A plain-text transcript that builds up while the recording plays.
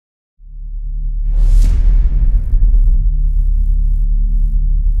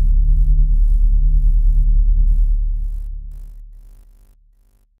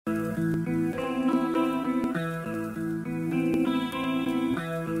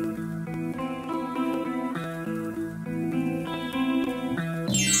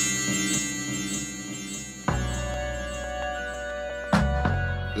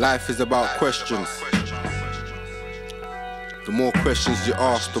Life is about questions. The more questions you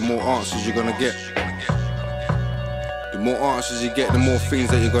ask, the more answers you're gonna get. The more answers you get, the more things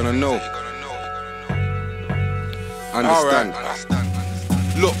that you're gonna know. Understand?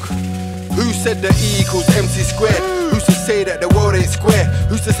 Look, who said that E equals MC squared? Who's to say that the world ain't square?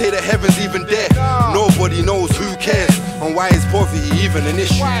 Who's to say that heaven's even there? Nobody knows, who cares? And why is poverty even an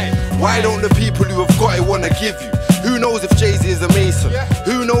issue? Why don't the people who have got it wanna give you? Who knows if Jay-Z is a Mason?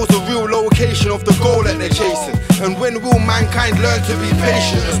 Who knows the real location of the goal that they're chasing? And when will mankind learn to be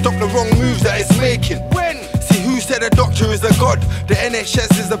patient and stop the wrong moves that it's making? See, who said a doctor is a god? The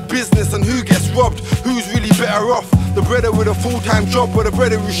NHS is a business, and who gets robbed? Who's really better off? The brother with a full-time job or the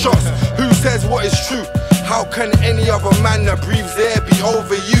brother who shots? Who says what is true? How can any other man that breathes air be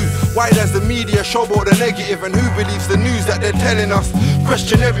over you? Why does the media showboat the negative, and who believes the news that they're telling us?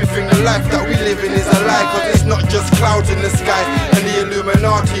 Question everything, the life that we live in is a lie, cause it's not just clouds in the sky, and the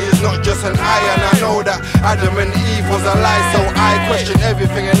Illuminati is not just an eye. And I know that Adam and Eve was a lie, so I question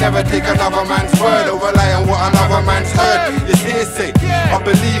everything and never take another man's word or rely on what another man's heard. It's hearsay. I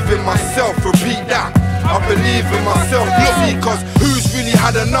believe in myself, repeat that. I believe in myself, because who's really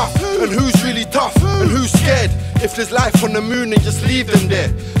had enough, and who's really tough, and who's scared? If there's life on the moon, then just leave them there.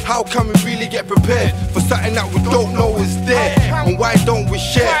 How can we really get prepared for something that we don't know is there? And why don't we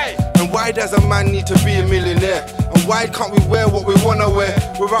share? And why does a man need to be a millionaire? And why can't we wear what we wanna wear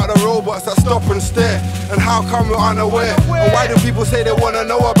without the robots that stop and stare? And how come we're unaware? And why do people say they wanna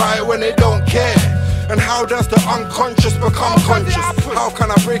know about it when they don't care? And how does the unconscious become conscious? How can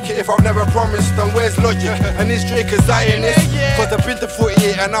I break it if I've never promised? And where's logic? And is Drake a Zionist? Cause I've been to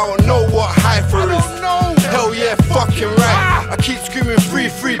 48 and I don't know what Haifa is. Hell yeah, fucking right. I keep screaming free,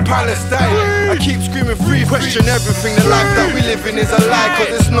 free Palestine. I keep screaming free, question everything. The life that we live in is a lie,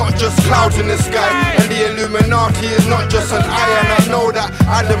 cause it's not just clouds in the sky, and the Illuminati is not just an eye. And I know that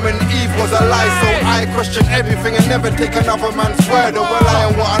Adam and Eve was a lie, so I question everything and never take another man's word or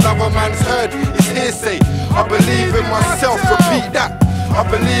rely on what another man's heard. It's hearsay. I believe in myself, repeat that. I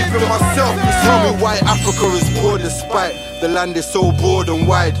believe in myself. You tell me why Africa is poor despite the land is so broad and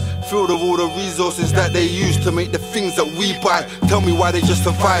wide, filled with all the resources that they use to make the things that we buy. Tell me why they just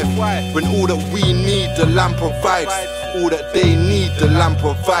survive when all that we need the land provides. All that they need the land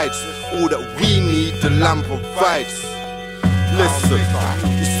provides. All that we need the land provides. Listen,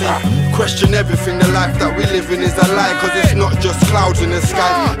 you see, question everything, the life that we live in is a lie, cause it's not just clouds in the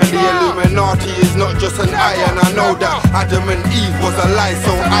sky, and the Illuminati is not just an eye. And I know that Adam and Eve was a lie,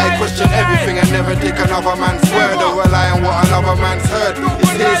 so I question everything and never take another man's word or rely on what another man's heard.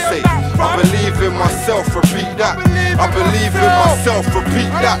 It's hearsay. I believe in myself, repeat that. I believe in myself, repeat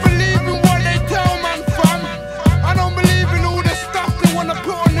that. I don't believe in what they tell man, fam. I don't believe in all the stuff they wanna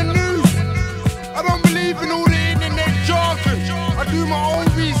put on the news. I don't believe in all the internet jargon. I do my own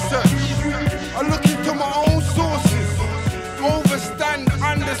research. I look into my own sources.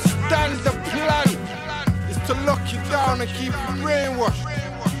 Understand the plan is to lock you down and keep you brainwashed.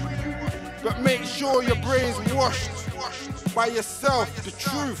 But make sure your brain's washed by yourself. The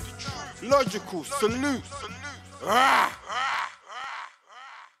truth, logical, salute.